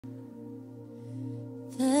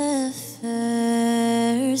The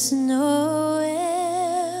first Noel,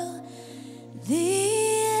 the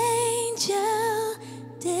angel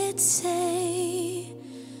did say,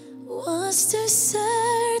 was to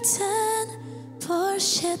certain poor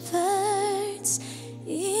shepherds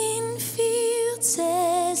in fields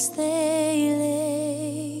as they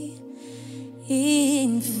lay,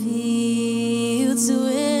 in fields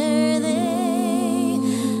where they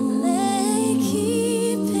lay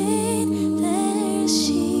keeping their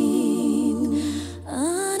sheep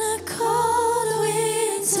on a cold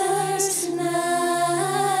winter's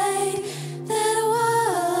night that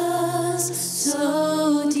was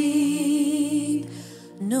so deep.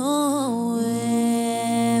 Noel,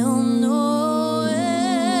 Noel,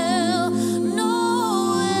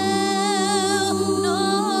 Noel,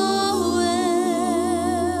 Noel,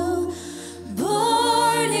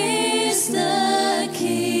 born is the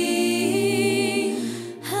King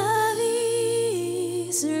of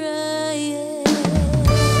Israel.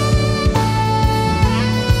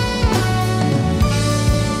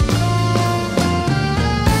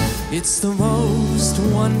 It's the most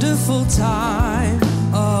wonderful time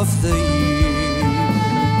of the year,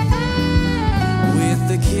 with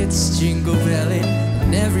the kids jingle belling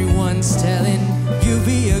and everyone's telling you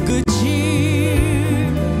be a good cheer.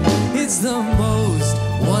 It's the most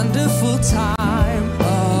wonderful time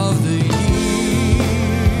of the year.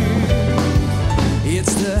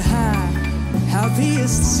 It's the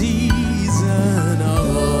happiest season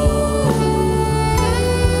of all.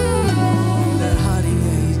 The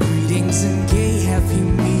holiday greetings and gay happy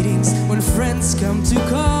meetings when friends come to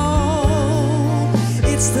call.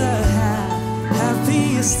 It's the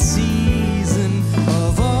happiest season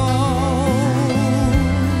of all.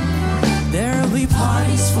 There'll be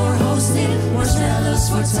parties for hosting, marshmallows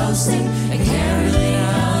for toasting, and caroling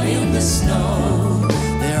out in the snow.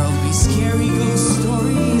 There'll be scary ghost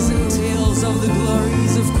stories and tales of the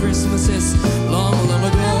glories of Christmases long, long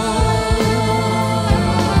ago.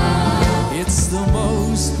 It's the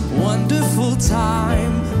most wonderful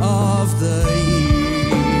time of the year.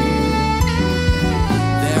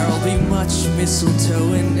 There'll be much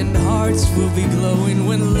mistletoe and hearts will be glowing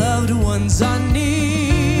when loved ones are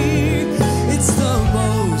near. It's the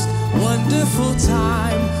most wonderful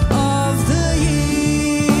time of the year.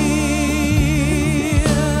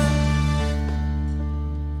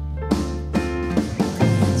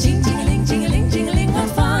 Jing, jingling, jingling, jingling, what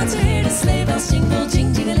fun to hear the sleigh bells jingle.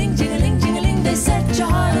 Jing, jingling, jingling, jingling, they set your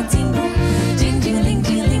heart a tingle. Jing, jingling,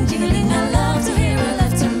 jingling, jingling, I love to hear a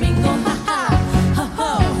laughter mingle. Ha ha, ho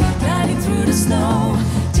ho, gliding through the snow.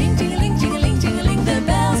 Jing, jingling, jingling, jingling, the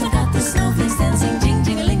bells have got the snowflakes dancing. Jing,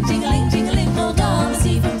 jingling, jingling, jingling, old doll is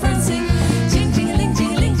even prancing. Jing, jingling,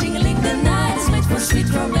 jingling, jingling, the night is made for sweet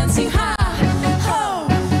romancing. Ha ho,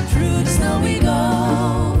 through the snow we go.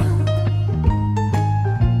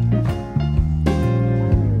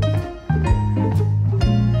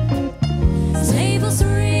 Tables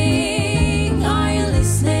ring, are you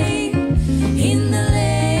listening? In the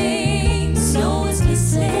lane, snow is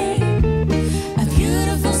glistening. A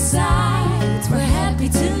beautiful sight, we're happy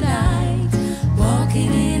tonight,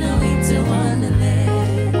 walking in a winter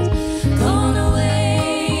wonderland. Gone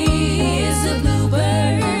away is a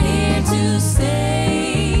bluebird, here to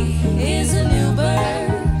stay is a new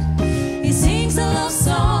bird. He sings a love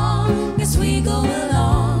song as we go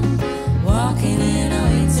along, walking in a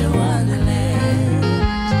winter wonderland.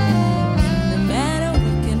 In the meadow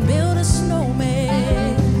we can build a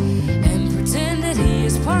snowman and pretend that he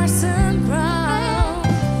is Parson Brown.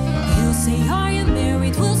 He'll say, are you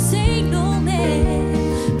married? We'll say no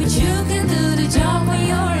man, but you can do the job when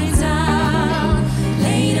you're in town.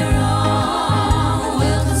 Later on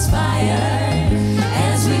we'll conspire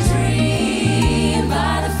as we dream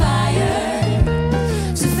by the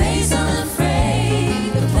fire to face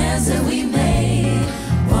unafraid the plans that we made,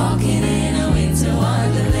 walking in a winter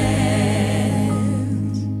wonderland.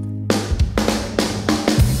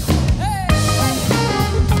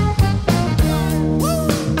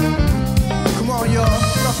 Come on, y'all.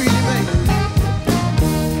 Y'all feel it, mate?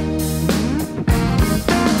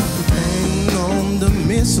 Hang on the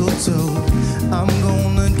mistletoe. I'm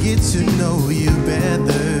gonna get to know you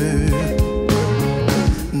better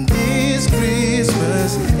this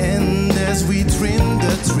Christmas. And as we trim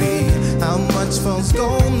the tree, how much fun's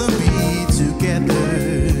gonna be together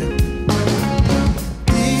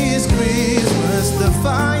this Christmas. The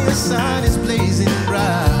fireside is blazing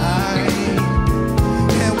bright,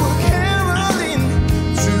 and we're caroling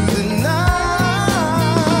through the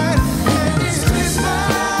night. And this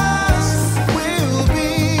Christmas will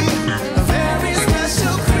be a very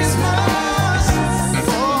special Christmas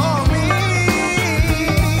for me.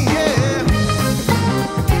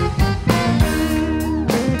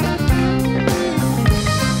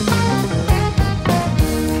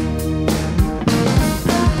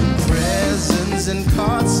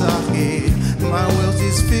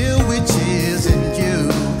 is filled